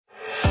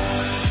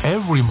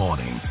every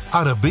morning.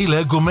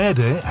 Arabile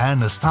Gumede and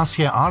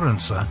Nastasia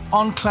Aronsa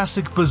on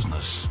Classic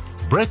Business.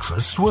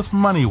 Breakfast with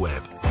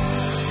MoneyWeb.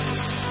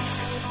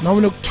 Now,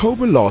 in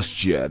October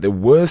last year, there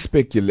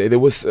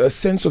was a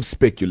sense of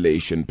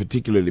speculation,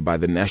 particularly by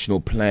the National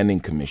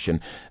Planning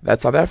Commission,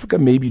 that South Africa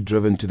may be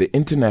driven to the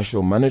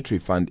International Monetary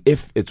Fund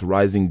if its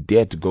rising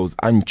debt goes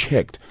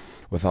unchecked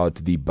without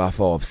the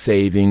buffer of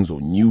savings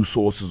or new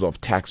sources of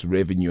tax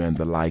revenue and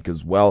the like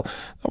as well.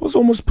 That was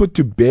almost put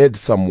to bed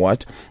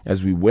somewhat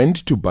as we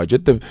went to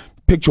budget. The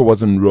picture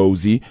wasn't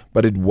rosy,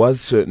 but it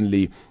was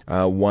certainly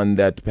one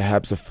that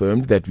perhaps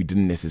affirmed that we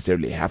didn't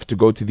necessarily have to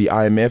go to the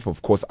IMF.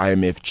 Of course,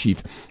 IMF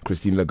chief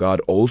Christine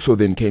Lagarde also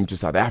then came to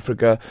South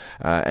Africa,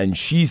 and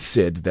she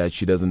said that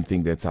she doesn't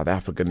think that South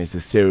Africa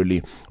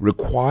necessarily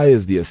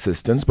requires the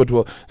assistance, but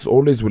is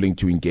always willing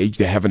to engage.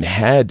 They haven't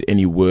had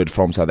any word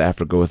from South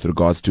Africa with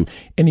regards to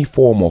any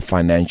form of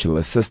financial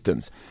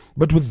assistance.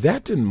 But with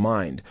that in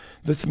mind,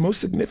 the most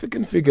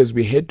significant figure as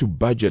we head to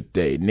budget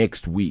day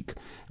next week,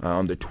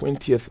 on the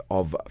 20th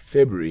of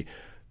February,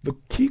 the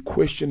key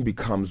question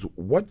becomes,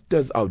 what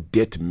does our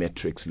debt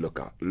metrics look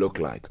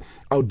like?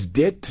 Our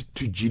debt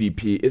to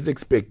GDP is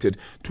expected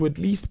to at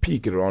least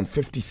peak at around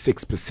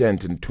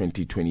 56% in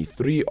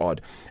 2023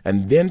 odd,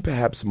 and then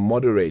perhaps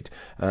moderate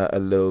a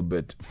little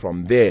bit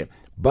from there.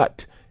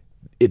 But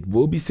it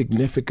will be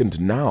significant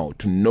now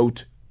to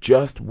note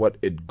just what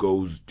it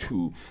goes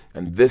to.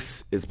 And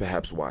this is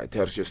perhaps why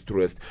Tertius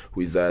Truist,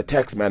 who is a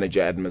tax manager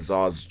at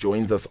Mazars,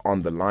 joins us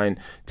on the line.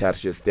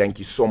 Tertius, thank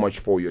you so much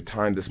for your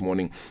time this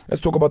morning.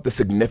 Let's talk about the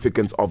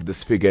significance of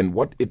this figure and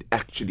what it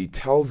actually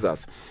tells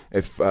us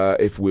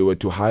if we were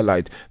to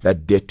highlight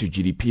that debt to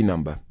GDP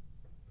number.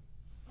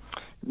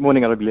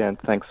 Morning, Arabile, and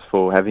thanks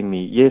for having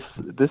me. Yes,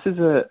 this is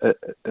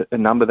a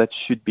number that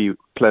should be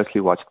closely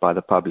watched by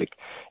the public.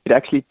 It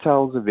actually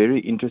tells a very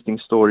interesting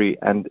story,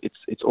 and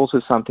it's also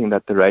something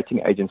that the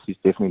rating agencies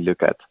definitely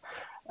look at.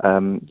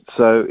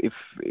 So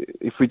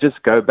if we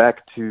just go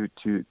back to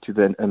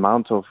the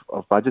amount of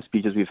budget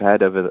speeches we've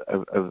had over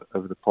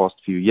the past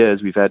few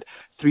years, we've had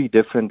three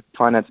different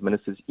finance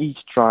ministers, each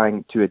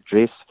trying to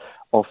address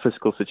our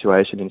fiscal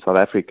situation in South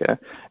Africa,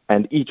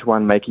 and each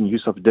one making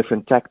use of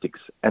different tactics.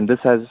 And this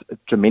has a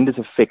tremendous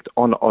effect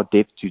on our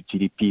debt to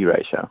GDP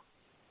ratio.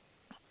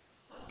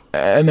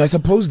 And I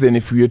suppose then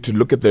if we were to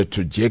look at the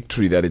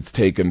trajectory that it's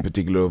taken,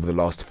 particularly over the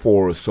last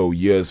 4 or so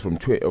years, from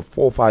 4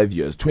 or 5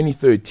 years,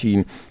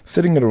 2013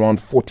 sitting at around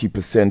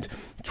 40%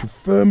 to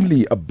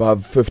firmly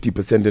above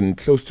 50% and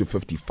close to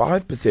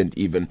 55%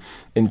 even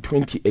in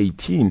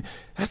 2018,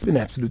 that's been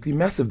absolutely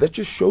massive. That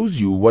just shows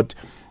you what,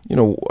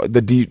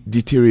 the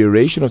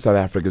deterioration of South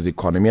Africa's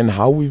economy and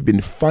how we've been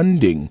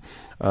funding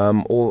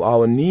all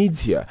our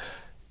needs here.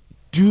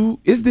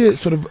 Is there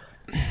sort of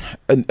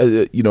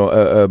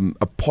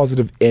a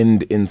positive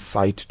end in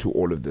sight to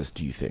all of this,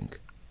 do you think?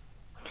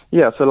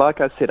 Yeah, so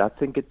like I said, I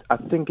think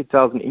it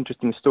tells an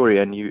interesting story,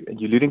 and you're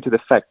alluding to the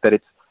fact that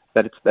it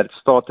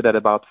started at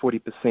about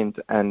 40%,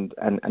 and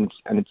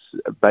it's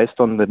based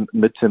on the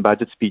midterm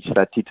budget speech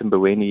that Tito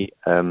Mboweni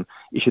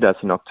issued us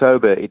in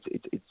October. It's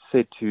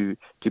said to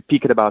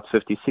peak at about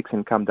 56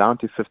 and come down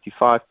to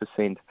 55%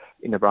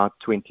 in about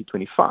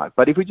 2025.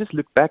 But if we just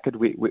look back at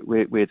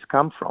where it's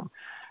come from,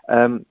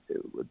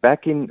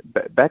 back when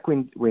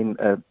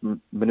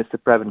Minister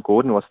Pravin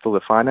Gordhan was still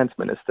the finance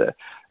minister,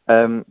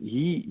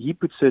 he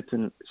put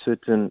certain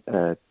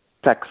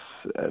tax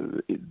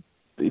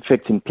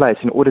effects in place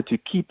in order to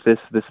keep this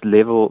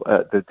level,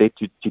 the debt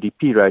to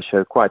GDP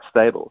ratio, quite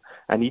stable.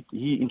 And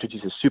he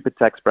introduced a super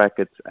tax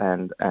bracket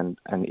and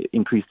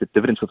increased the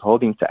dividends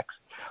withholding tax.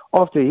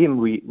 After him,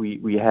 we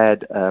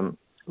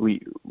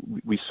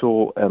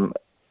saw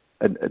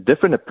a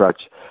different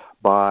approach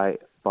by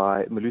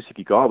Malusi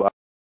Gigaba.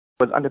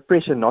 Was under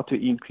pressure not to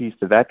increase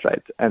the VAT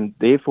rate, and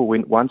therefore,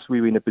 once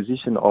we were in a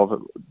position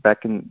of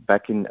back in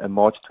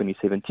March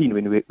 2017,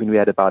 when we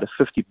had about a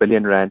 50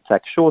 billion rand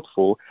tax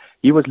shortfall,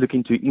 he was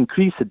looking to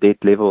increase the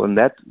debt level, and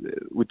that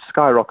would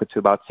skyrocket to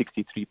about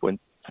 63.3%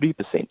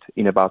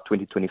 in about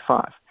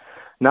 2025.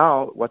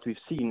 Now, what we've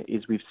seen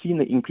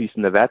the increase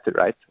in the VAT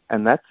rate,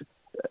 and that's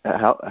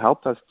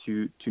helped us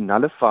to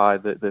nullify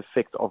the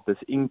effect of this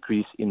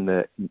increase in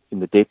the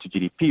debt to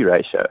GDP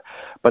ratio.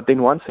 But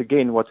then once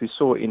again, what we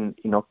saw in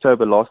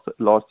October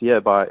last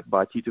year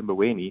by Tito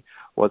Mboweni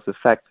was the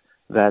fact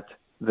that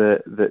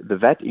the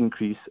VAT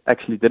increase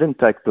actually didn't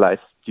take place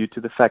due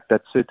to the fact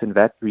that certain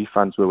VAT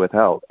refunds were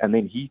withheld. And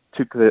then he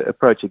took the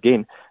approach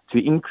again to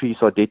increase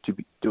our debt to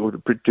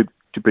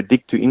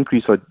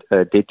increase our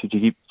debt to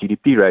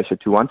GDP ratio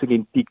to once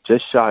again peak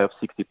just shy of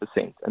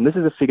 60%. And this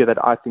is a figure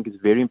that I think is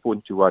very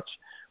important to watch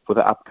for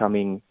the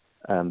upcoming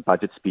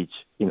budget speech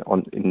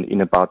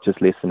in about just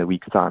less than a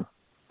week's time.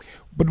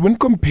 But when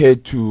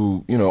compared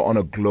to, on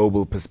a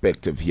global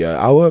perspective here,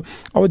 our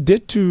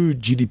debt to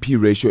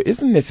GDP ratio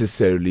isn't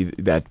necessarily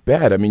that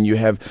bad. I mean, you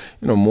have,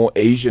 more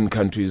Asian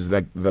countries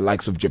like the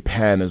likes of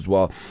Japan as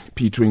well,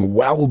 petering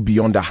well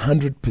beyond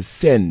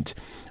 100%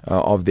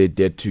 of their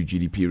debt to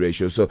GDP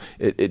ratio. So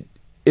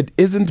it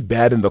isn't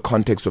bad in the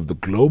context of the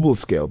global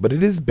scale, but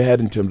it is bad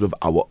in terms of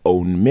our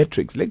own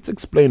metrics. Let's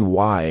explain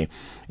why,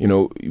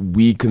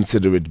 we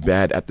consider it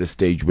bad at the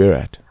stage we're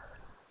at.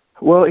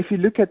 Well, if you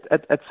look at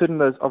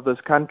certain of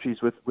those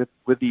countries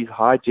with these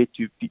high debt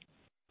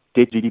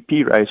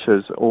GDP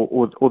ratios,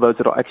 or those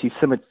that are actually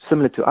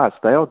similar to us,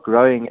 they are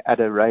growing at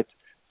a rate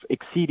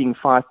exceeding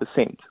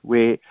 5%,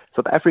 where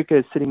South Africa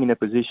is sitting in a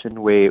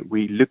position where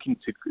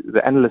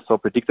the analysts are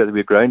predicting that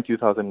we're growing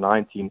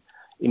 2019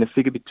 in a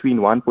figure between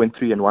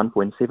 1.3 and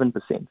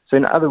 1.7%. So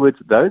in other words,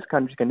 those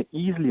countries can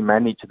easily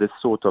manage this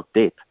sort of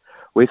debt,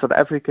 where South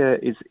Africa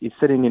is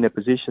sitting in a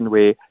position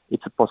where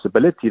it's a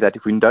possibility that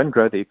if we don't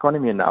grow the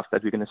economy enough,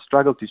 that we're going to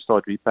struggle to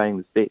start repaying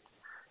this debt.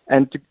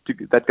 And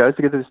that goes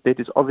together with this debt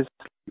is obviously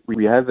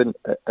we have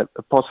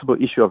a possible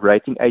issue of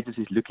rating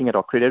agencies looking at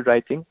our credit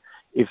rating.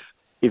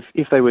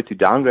 If they were to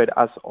downgrade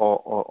us,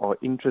 our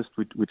interest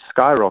would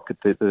skyrocket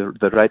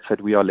the rates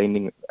that we are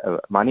lending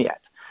money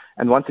at.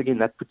 And once again,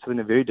 that puts us in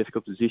a very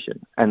difficult position.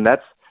 And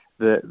that's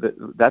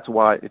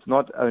why it's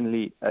not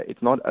only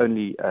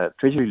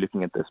Treasury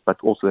looking at this, but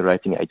also the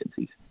rating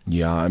agencies.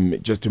 Yeah,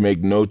 just to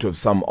make note of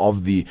some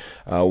of the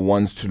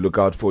ones to look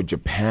out for: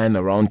 Japan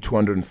around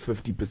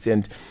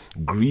 250%,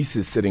 Greece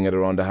is sitting at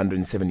around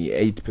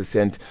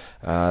 178%,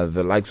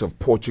 the likes of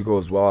Portugal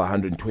as well,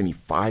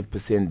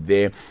 125%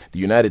 there. The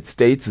United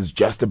States is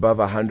just above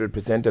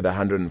 100% at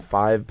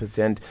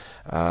 105%.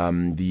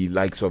 The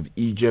likes of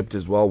Egypt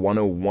as well,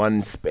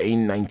 101,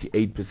 Spain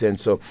 98%.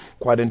 So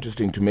quite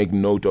interesting to make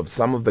note of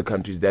some of the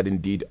countries that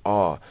indeed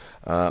are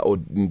or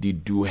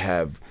indeed do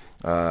have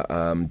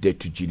debt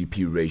to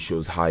GDP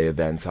ratios higher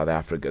than South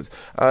Africa's.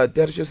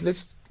 Tertius,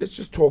 let's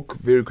just talk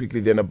very quickly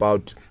then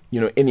about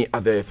any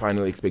other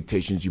final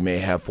expectations you may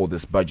have for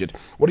this budget.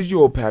 What is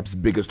your perhaps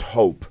biggest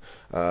hope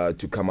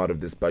to come out of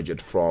this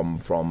budget from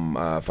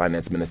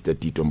Finance Minister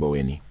Tito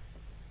Mboweni?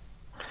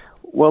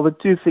 Well, the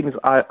two things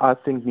I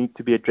think need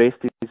to be addressed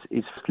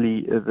is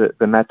firstly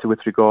the matter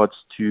with regards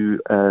to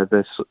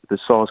the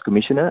SARS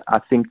Commissioner. I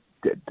think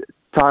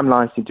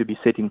timelines need to be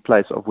set in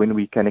place of when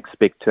we can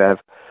expect to have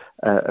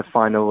a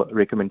final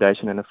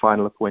recommendation and a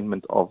final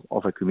appointment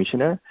of a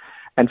commissioner.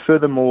 And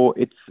furthermore,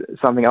 it's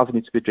something else that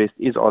needs to be addressed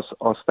is our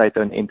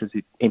state-owned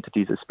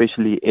entities,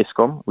 especially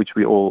Eskom, which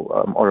we all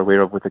are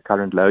aware of with the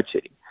current load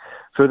shedding.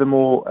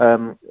 Furthermore,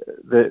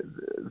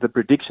 the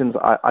predictions,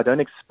 I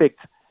don't expect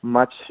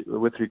much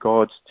with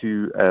regards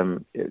to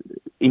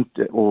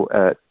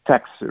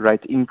tax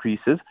rate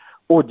increases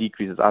or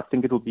decreases. I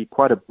think it will be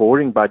quite a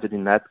boring budget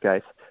in that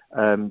case,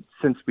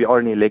 since we are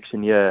in an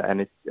election year,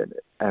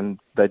 and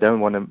they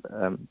don't want to.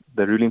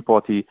 The ruling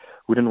party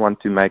wouldn't want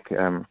to make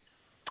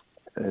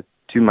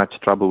too much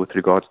trouble with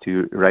regards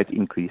to rate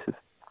increases.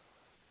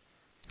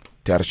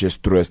 Tertius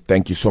Truist,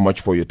 thank you so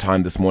much for your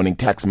time this morning.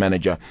 Tax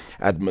manager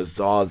at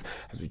Mazars,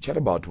 as we chat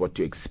about what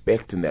to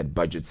expect in that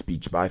budget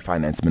speech by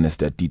Finance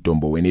Minister Tito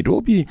Mboweni. It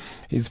will be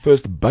his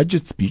first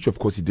budget speech. Of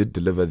course, he did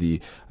deliver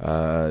the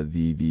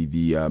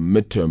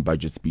midterm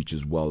budget speech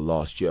as well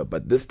last year,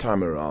 but this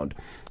time around,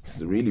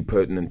 it's really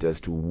pertinent as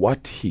to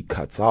what he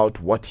cuts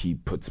out, what he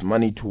puts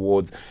money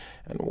towards,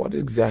 and what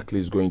exactly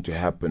is going to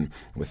happen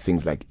with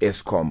things like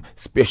Eskom,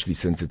 especially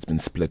since it's been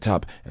split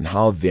up, and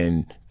how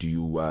then do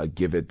you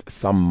give it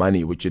some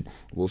money, which it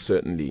will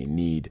certainly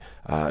need,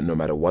 no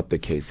matter what the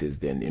case is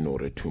then, in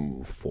order to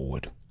move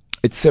forward.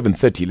 It's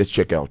 7:30. Let's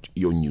check out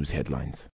your news headlines.